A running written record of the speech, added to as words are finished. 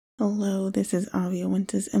Hello, this is Avia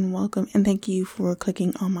Winters and welcome and thank you for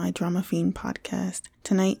clicking on my Drama Fiend podcast.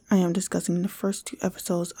 Tonight I am discussing the first 2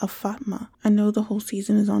 episodes of Fatma. I know the whole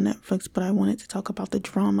season is on Netflix, but I wanted to talk about the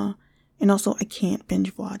drama. And also I can't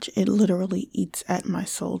binge watch. It literally eats at my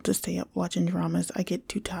soul to stay up watching dramas. I get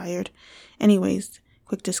too tired. Anyways,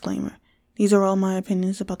 quick disclaimer. These are all my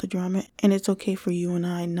opinions about the drama, and it's okay for you and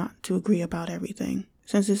I not to agree about everything.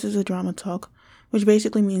 Since this is a drama talk, which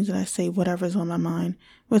basically means that I say whatever's on my mind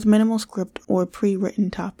with minimal script or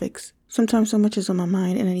pre-written topics. Sometimes so much is on my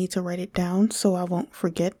mind and I need to write it down so I won't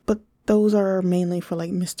forget, but those are mainly for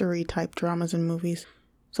like mystery type dramas and movies.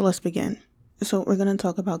 So let's begin. So we're going to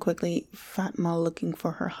talk about quickly Fatma looking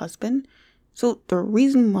for her husband. So the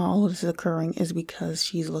reason why all of this is occurring is because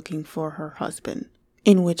she's looking for her husband,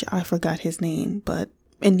 in which I forgot his name, but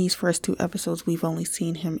in these first 2 episodes we've only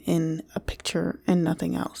seen him in a picture and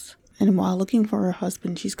nothing else. And while looking for her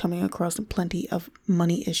husband, she's coming across plenty of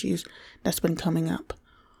money issues that's been coming up.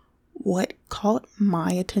 What caught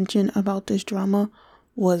my attention about this drama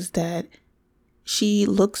was that she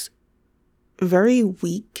looks very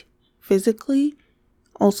weak physically,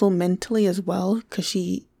 also mentally as well, because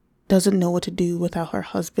she doesn't know what to do without her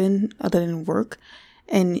husband other than work.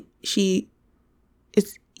 And she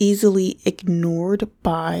is easily ignored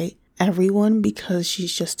by everyone because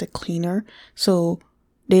she's just a cleaner. So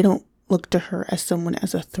they don't look to her as someone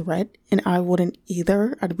as a threat, and I wouldn't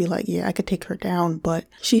either. I'd be like, yeah, I could take her down, but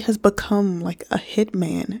she has become like a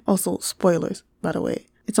hitman. Also, spoilers, by the way.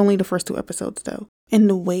 It's only the first 2 episodes though. And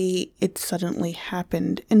the way it suddenly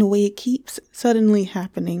happened, and the way it keeps suddenly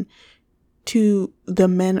happening to the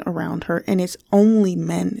men around her, and it's only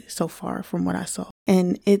men so far from what I saw.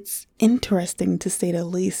 And it's interesting to say the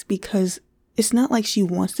least because it's not like she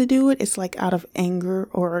wants to do it. It's like out of anger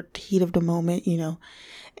or heat of the moment,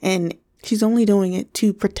 and she's only doing it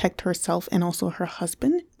to protect herself and also her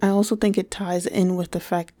husband. I also think it ties in with the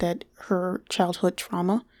fact that her childhood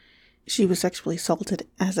trauma, she was sexually assaulted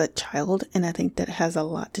as a child, and I think that has a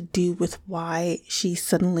lot to do with why she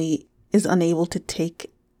suddenly is unable to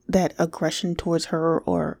take that aggression towards her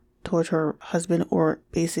or towards her husband, or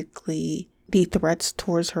basically the threats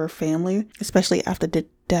towards her family, especially after the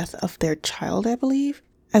death of their child, I believe.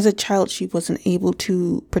 As a child, she wasn't able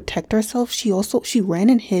to protect herself. She ran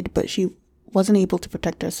and hid, but she wasn't able to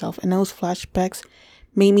protect herself. And those flashbacks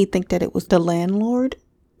made me think that it was the landlord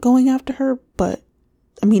going after her. But,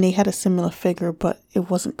 they had a similar figure, but it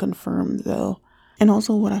wasn't confirmed though. And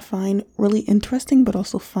also what I find really interesting, but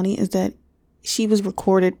also funny, is that she was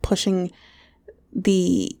recorded pushing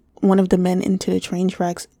one of the men into the train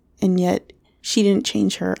tracks, and yet she didn't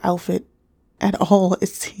change her outfit at all, it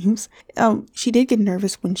seems. She did get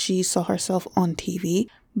nervous when she saw herself on TV,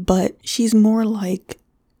 but she's more like,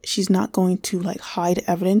 she's not going to like hide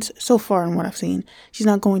evidence. So far in what I've seen, she's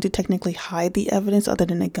not going to technically hide the evidence other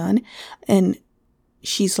than a gun. And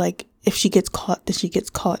she's like, if she gets caught, then she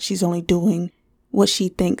gets caught. She's only doing what she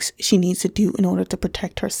thinks she needs to do in order to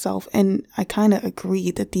protect herself. And I kind of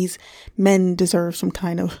agree that these men deserve some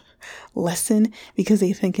kind of lesson because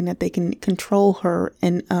they're thinking that they can control her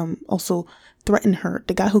and also threaten her.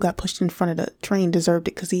 The guy who got pushed in front of the train deserved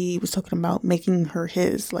it because he was talking about making her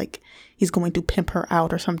his, like he's going to pimp her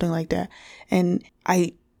out or something like that. And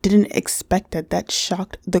I didn't expect that. That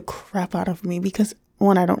shocked the crap out of me because,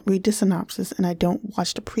 one, I don't read the synopsis and I don't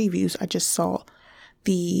watch the previews. I just saw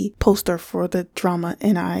the poster for the drama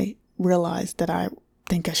and I realized that I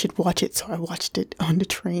think I should watch it. So I watched it on the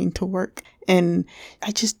train to work, and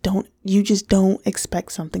you just don't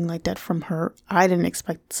expect something like that from her. I didn't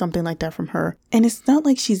expect something like that from her. And it's not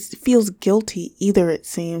like she feels guilty either, it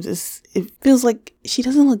seems. It feels like she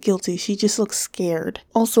doesn't look guilty. She just looks scared.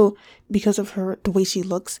 Also, because of the way she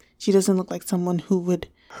looks, she doesn't look like someone who would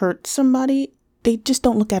hurt somebody. They just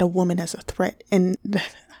don't look at a woman as a threat. And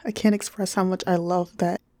I can't express how much I love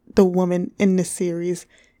that the woman in this series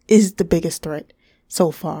is the biggest threat so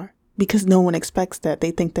far, because no one expects that.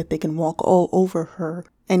 They think that they can walk all over her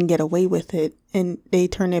and get away with it, and they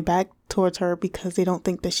turn their back towards her because they don't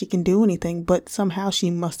think that she can do anything, but somehow she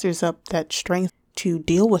musters up that strength to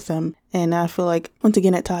deal with them. And I feel like, once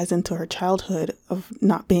again, it ties into her childhood of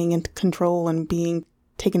not being in control and being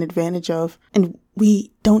taken advantage of. And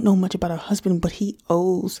we don't know much about her husband, but he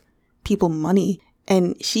owes people money,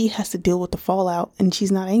 and she has to deal with the fallout, and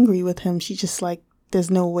she's not angry with him. She's just like, there's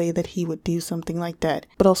no way that he would do something like that.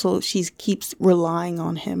 But also she keeps relying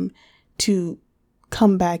on him to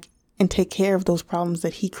come back and take care of those problems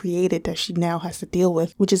that he created that she now has to deal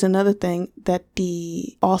with, which is another thing that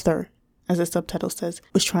the author, as the subtitle says,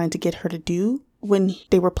 was trying to get her to do when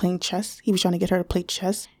they were playing chess. He was trying to get her to play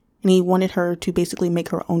chess. and he wanted her to basically make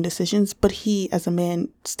her own decisions, but he, as a man,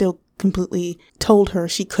 still completely told her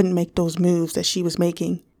she couldn't make those moves that she was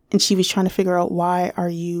making. And she was trying to figure out, why are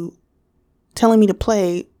you telling me to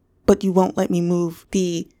play, but you won't let me move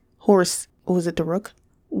the horse, or was it the rook?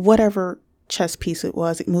 Whatever chess piece it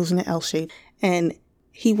was, it moves in an L shape. And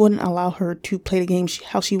he wouldn't allow her to play the game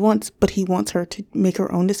how she wants, but he wants her to make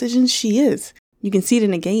her own decisions. She is. You can see it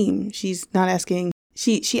in the game. She's not asking.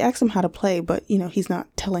 She asks him how to play, but, he's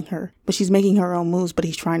not telling her. But she's making her own moves, but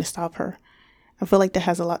he's trying to stop her. I feel like that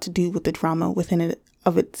has a lot to do with the drama within it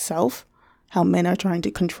of itself, how men are trying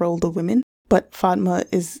to control the women. But Fatma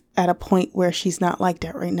is at a point where she's not like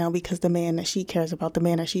that right now, because the man that she cares about, the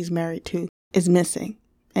man that she's married to, is missing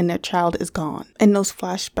and their child is gone. And those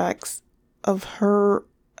flashbacks of her,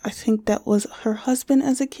 I think that was her husband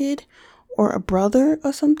as a kid, or a brother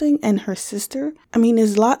or something, and her sister. I mean,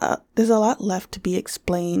 there's a lot left to be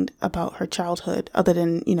explained about her childhood, other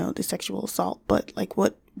than, the sexual assault. But like,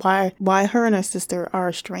 why her and her sister are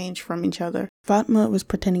estranged from each other. Fatma was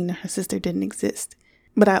pretending that her sister didn't exist.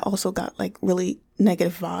 But I also got like really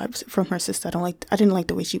negative vibes from her sister. I didn't like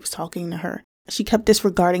the way she was talking to her. She kept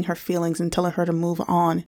disregarding her feelings and telling her to move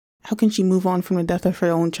on. How can she move on from the death of her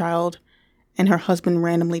own child and her husband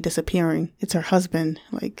randomly disappearing? It's her husband.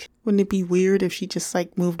 Like, wouldn't it be weird if she just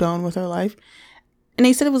like moved on with her life? And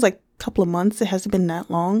they said it was like a couple of months. It hasn't been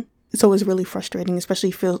that long. So it was really frustrating,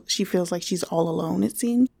 especially she feels like she's all alone, it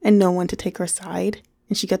seems, and no one to take her side.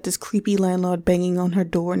 And she got this creepy landlord banging on her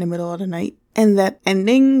door in the middle of the night. And that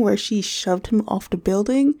ending where she shoved him off the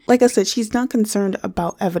building, like I said, she's not concerned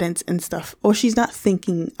about evidence and stuff, or she's not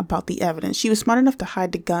thinking about the evidence. She was smart enough to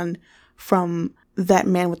hide the gun from that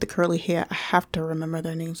man with the curly hair. I have to remember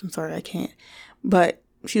their names. I'm sorry, I can't. But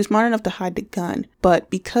she was smart enough to hide the gun. But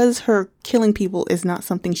because her killing people is not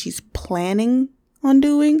something she's planning on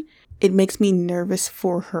doing, it makes me nervous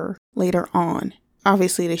for her later on.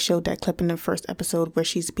 Obviously, they showed that clip in the first episode where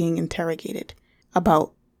she's being interrogated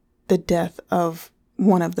about the death of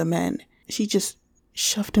one of the men. She just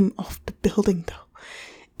shoved him off the building, though.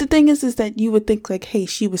 The thing is that you would think like, hey,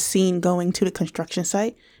 she was seen going to the construction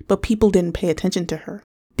site, but people didn't pay attention to her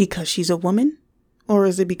because she's a woman? Or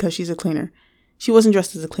is it because she's a cleaner? She wasn't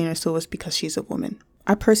dressed as a cleaner, so it's because she's a woman.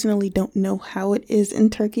 I personally don't know how it is in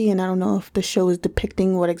Turkey, and I don't know if the show is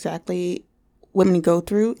depicting what exactly women go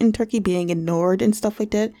through in Turkey, being ignored and stuff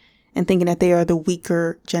like that, and thinking that they are the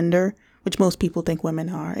weaker gender, which most people think women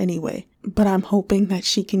are anyway. But I'm hoping that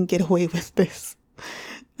she can get away with this.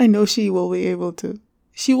 I know she will be able to.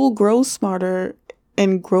 She will grow smarter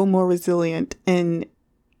and grow more resilient in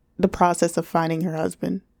the process of finding her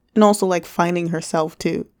husband. And also like finding herself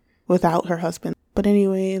too, without her husband. But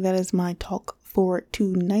anyway, that is my talk for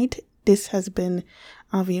tonight. This has been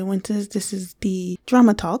Avia Winters. This is the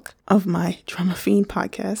drama talk of my Drama Fiend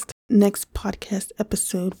podcast. Next podcast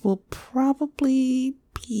episode will probably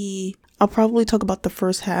be... I'll probably talk about the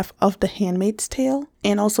first half of The Handmaid's Tale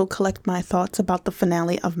and also collect my thoughts about the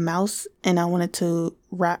finale of Mouse. And I wanted to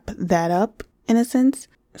wrap that up in a sense.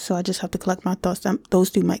 So I just have to collect my thoughts.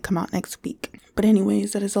 Those two might come out next week. But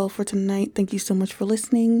anyways, that is all for tonight. Thank you so much for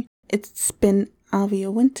listening. It's been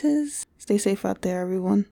Avia Winters. Stay safe out there,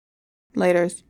 everyone. Laters.